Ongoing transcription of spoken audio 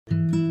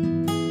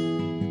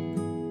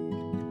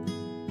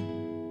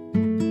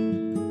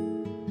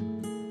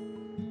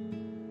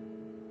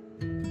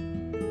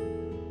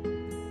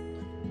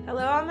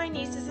all my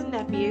nieces and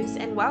nephews,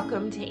 and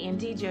welcome to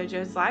Auntie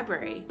JoJo's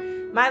Library.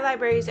 My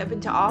library is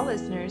open to all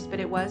listeners, but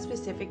it was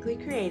specifically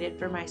created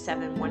for my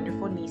 7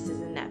 wonderful nieces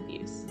and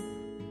nephews.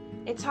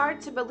 It's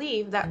hard to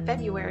believe that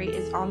February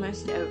is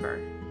almost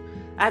over.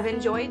 I've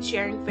enjoyed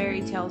sharing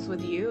fairy tales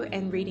with you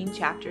and reading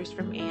chapters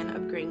from Anne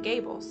of Green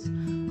Gables.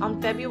 On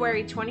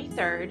February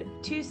 23rd,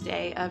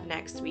 Tuesday of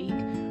next week,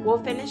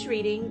 we'll finish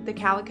reading the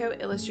Calico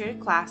Illustrated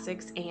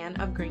Classics Anne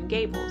of Green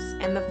Gables,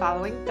 and the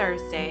following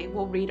Thursday,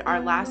 we'll read our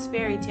last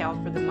fairy tale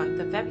for the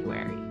month of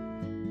February.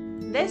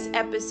 This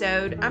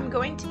episode, I'm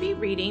going to be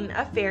reading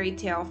a fairy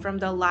tale from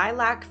the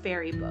Lilac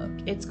Fairy Book.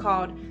 It's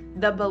called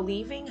The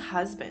Believing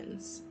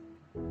Husbands.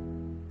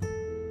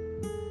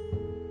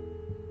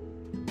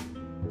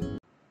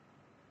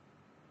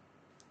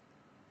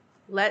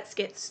 Let's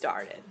get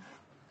started.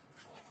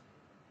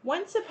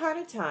 Once upon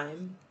a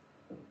time,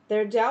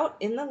 there dwelt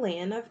in the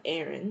land of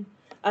Erin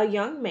a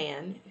young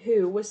man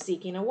who was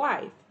seeking a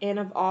wife, and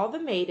of all the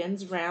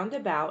maidens round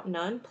about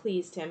none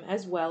pleased him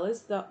as well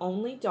as the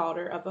only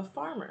daughter of a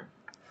farmer.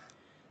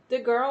 The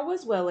girl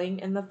was willing,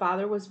 and the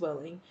father was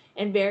willing,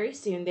 and very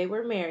soon they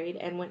were married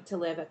and went to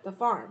live at the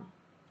farm.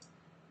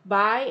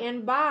 By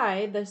and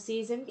by the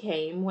season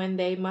came when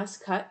they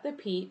must cut the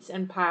peats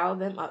and pile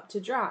them up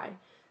to dry,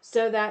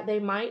 so that they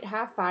might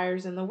have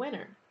fires in the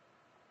winter.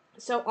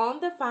 So on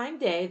the fine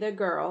day the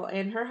girl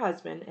and her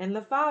husband and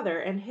the father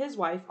and his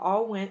wife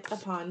all went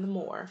upon the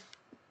moor.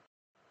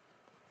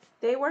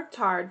 They worked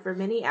hard for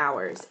many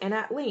hours, and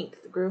at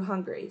length grew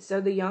hungry, so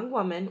the young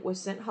woman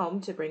was sent home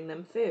to bring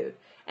them food,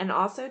 and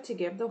also to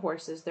give the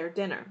horses their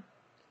dinner.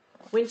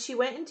 When she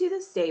went into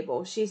the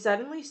stable, she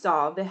suddenly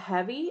saw the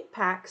heavy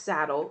pack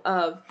saddle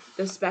of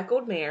the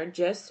speckled mare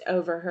just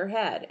over her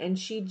head, and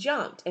she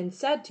jumped and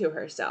said to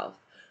herself,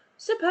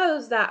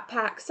 "Suppose that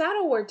pack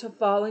saddle were to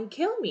fall and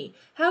kill me,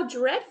 how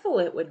dreadful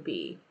it would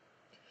be!"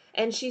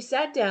 And she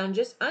sat down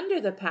just under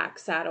the pack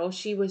saddle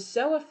she was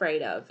so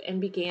afraid of,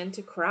 and began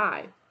to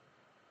cry.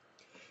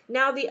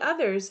 Now the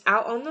others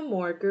out on the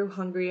moor grew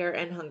hungrier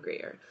and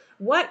hungrier.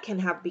 "What can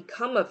have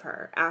become of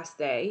her?" asked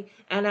they,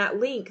 and at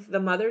length the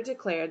mother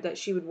declared that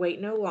she would wait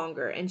no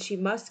longer, and she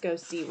must go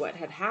see what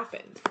had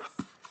happened.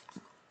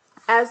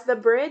 As the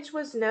bride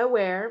was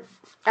nowhere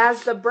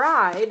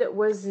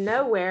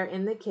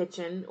in the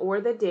kitchen or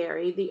the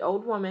dairy, the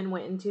old woman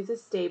went into the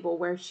stable,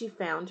 where she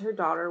found her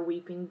daughter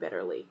weeping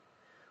bitterly.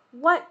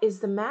 "What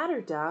is the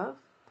matter, dove?"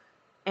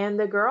 And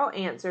the girl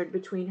answered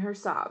between her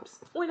sobs,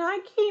 "When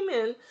I came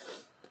in,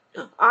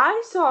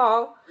 I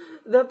saw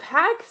the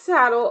pack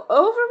saddle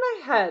over my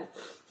head,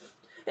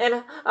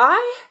 and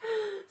I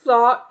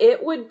thought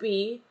it would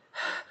be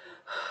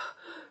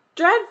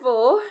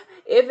dreadful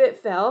if it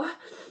fell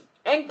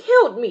and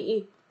killed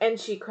me." And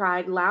she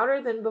cried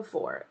louder than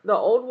before. The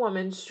old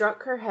woman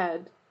struck her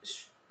hands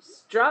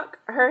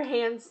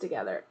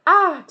together.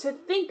 "Ah, to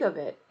think of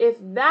it! If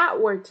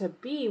that were to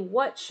be,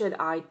 what should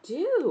I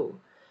do?"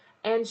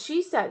 And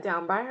she sat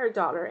down by her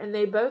daughter, and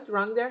they both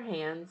wrung their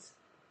hands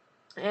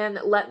and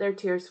let their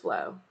tears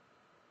flow.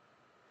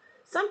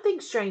 "Something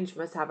strange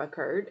must have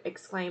occurred,"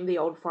 exclaimed the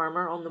old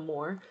farmer on the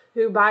moor,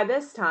 who by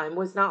this time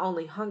was not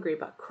only hungry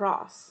but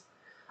cross.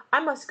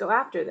 "I must go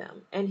after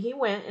them." And he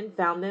went and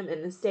found them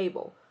in the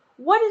stable.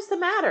 "What is the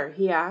matter?"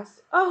 he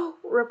asked. "Oh,"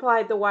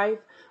 replied the wife,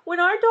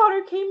 "when our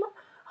daughter came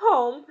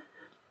home,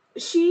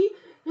 she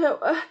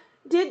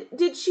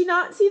did she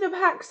not see the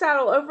pack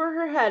saddle over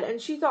her head,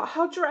 and she thought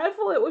how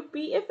dreadful it would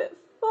be if it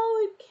fell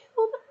and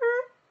killed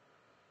her."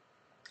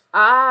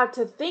 "Ah,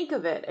 to think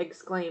of it!"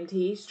 exclaimed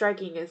he,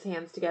 striking his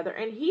hands together,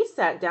 and he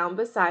sat down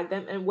beside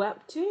them and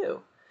wept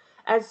too.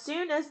 As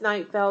soon as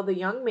night fell, the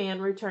young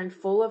man returned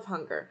full of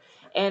hunger,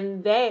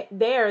 and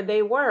there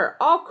they were,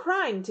 all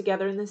crying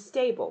together in the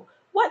stable.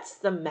 "What's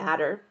the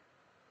matter?"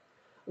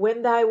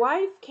 "When thy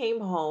wife came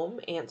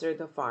home," answered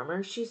the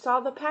farmer, "she saw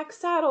the pack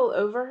saddle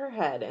over her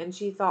head, and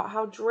she thought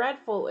how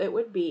dreadful it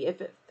would be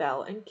if it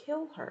fell and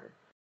killed her."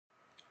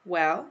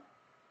 "Well,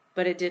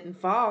 but it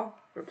didn't fall,"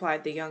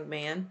 replied the young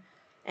man,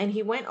 and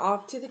he went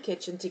off to the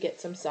kitchen to get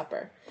some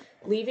supper,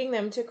 leaving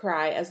them to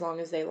cry as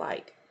long as they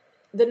liked.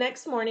 The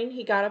next morning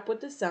he got up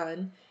with the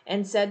sun,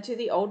 and said to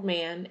the old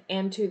man,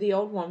 and to the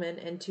old woman,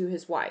 and to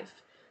his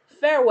wife,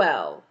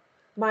 "Farewell!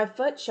 My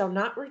foot shall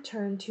not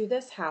return to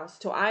this house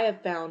till I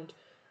have found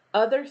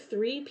other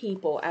 3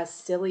 people as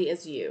silly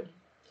as you."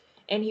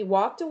 And he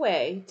walked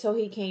away till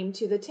he came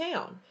to the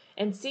town,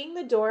 and seeing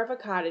the door of a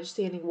cottage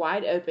standing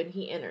wide open,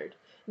 he entered.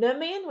 No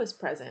man was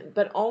present,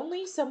 but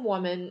only some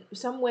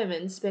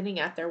women spinning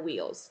at their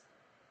wheels.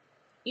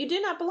 "You do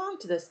not belong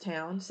to this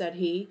town," said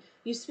he.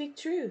 "You speak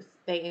truth,"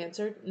 they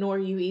answered. "Nor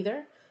you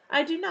either?"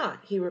 "I do not,"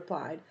 he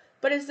replied.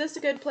 "But is this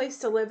a good place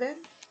to live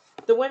in?"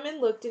 The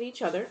women looked at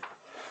each other.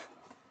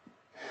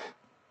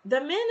 "The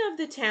men of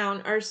the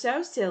town are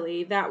so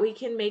silly that we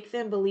can make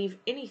them believe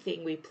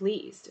anything we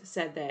pleased,"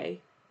 said they.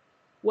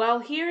 "Well,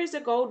 here is a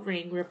gold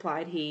ring,"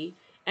 replied he,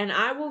 "and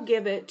I will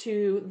give it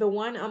to the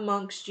one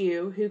amongst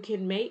you who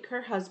can make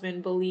her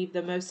husband believe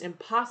the most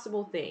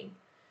impossible thing,"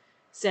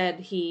 said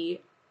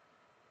he,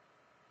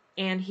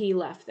 and he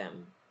left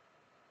them.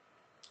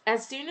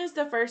 As soon as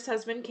the first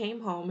husband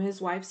came home,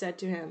 his wife said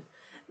to him,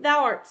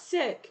 "Thou art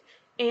sick."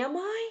 "Am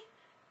I?"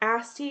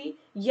 asked he.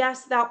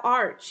 "Yes, thou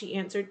art," she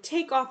answered.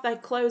 "Take off thy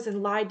clothes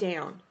and lie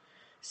down."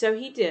 So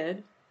he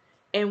did,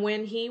 and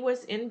when he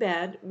was in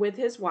bed with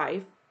his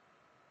wife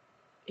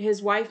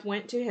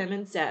went to him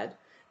and said,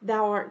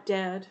 "Thou art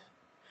dead."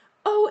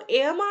 "Oh,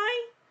 am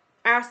I?"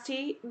 asked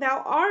he.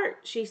 "Thou art,"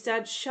 she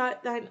said.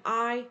 "Shut thine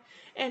eye,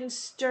 and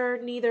stir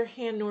neither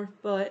hand nor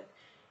foot."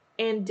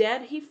 And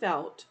dead he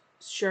felt,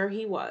 sure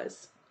he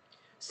was.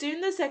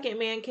 Soon the second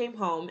man came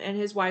home, and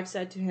his wife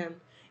said to him,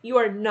 "You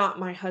are not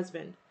my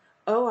husband."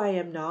 "Oh, I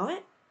am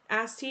not?"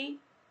 asked he.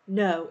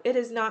 "No, it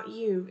is not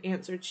you,"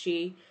 answered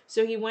she.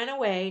 So he went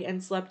away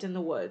and slept in the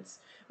woods.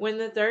 When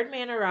the third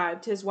man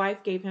arrived, his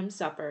wife gave him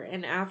supper,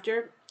 and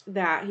after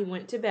that he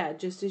went to bed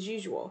just as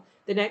usual.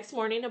 The next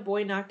morning a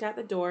boy knocked at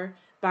the door,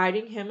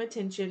 bidding him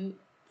attention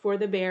for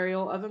the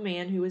burial of a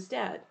man who was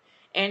dead.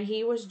 And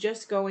he was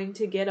just going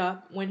to get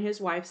up when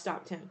his wife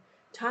stopped him.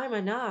 "Time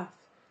enough,"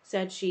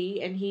 said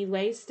she, and he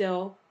lay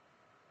still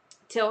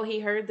till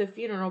he heard the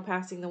funeral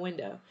passing the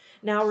window.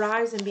 "Now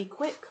rise and be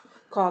quick,"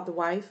 called the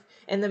wife,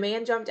 and the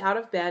man jumped out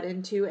of bed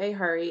into a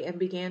hurry and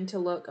began to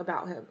look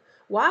about him.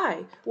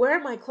 "Why, where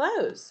are my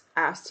clothes?"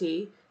 asked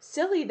he.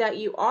 "Silly that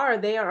you are,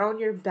 they are on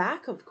your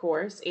back, of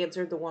course,"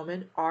 answered the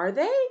woman. "Are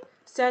they?"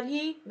 said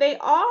he. "They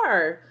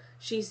are,"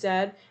 she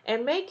said,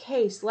 "and make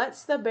haste,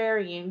 lest the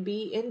burying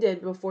be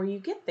ended before you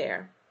get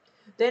there."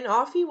 Then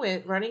off he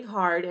went, running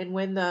hard, and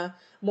when the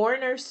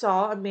mourners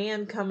saw a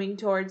man coming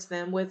towards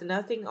them with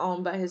nothing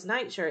on but his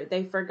nightshirt,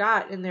 they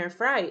forgot in their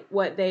fright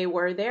what they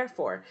were there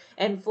for,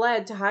 and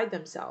fled to hide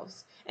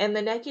themselves. And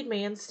the naked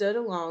man stood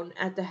alone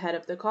at the head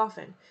of the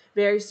coffin.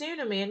 Very soon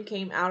a man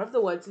came out of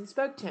the woods and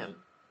spoke to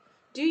him.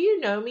 "Do you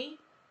know me?"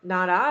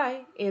 "Not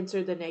I,"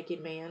 answered the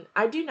naked man.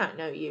 "I do not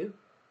know you."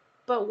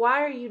 "But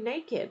why are you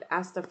naked?"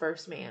 asked the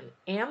first man.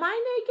 "Am I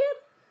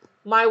naked?"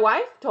 "My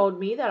wife told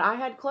me that I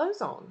had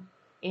clothes on,"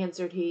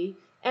 answered he.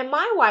 "And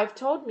my wife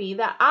told me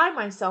that I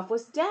myself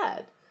was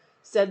dead,"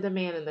 said the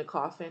man in the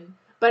coffin.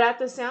 But at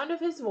the sound of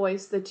his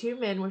voice the two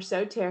men were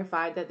so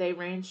terrified that they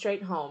ran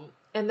straight home,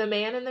 and the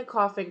man in the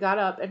coffin got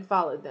up and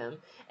followed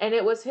them, and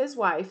it was his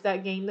wife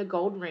that gained the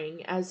gold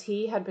ring, as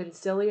he had been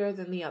sillier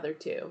than the other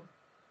two.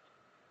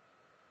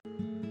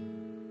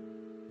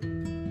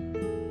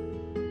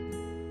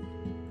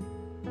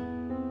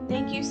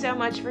 Thank you so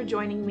much for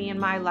joining me in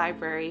my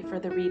library for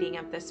the reading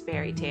of this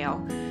fairy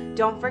tale.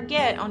 Don't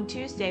forget, on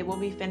Tuesday we'll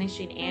be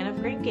finishing Anne of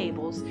Green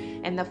Gables,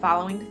 and the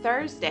following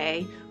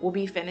Thursday we'll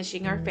be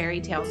finishing our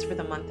fairy tales for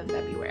the month of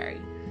February.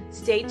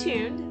 Stay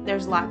tuned,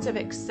 there's lots of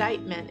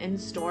excitement in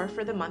store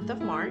for the month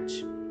of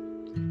March.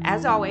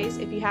 As always,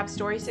 if you have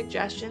story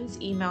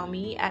suggestions, email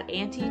me at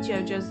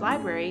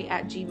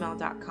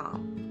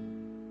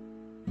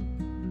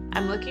auntiejojoslibrary@gmail.com.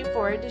 I'm looking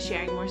forward to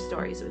sharing more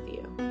stories with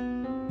you.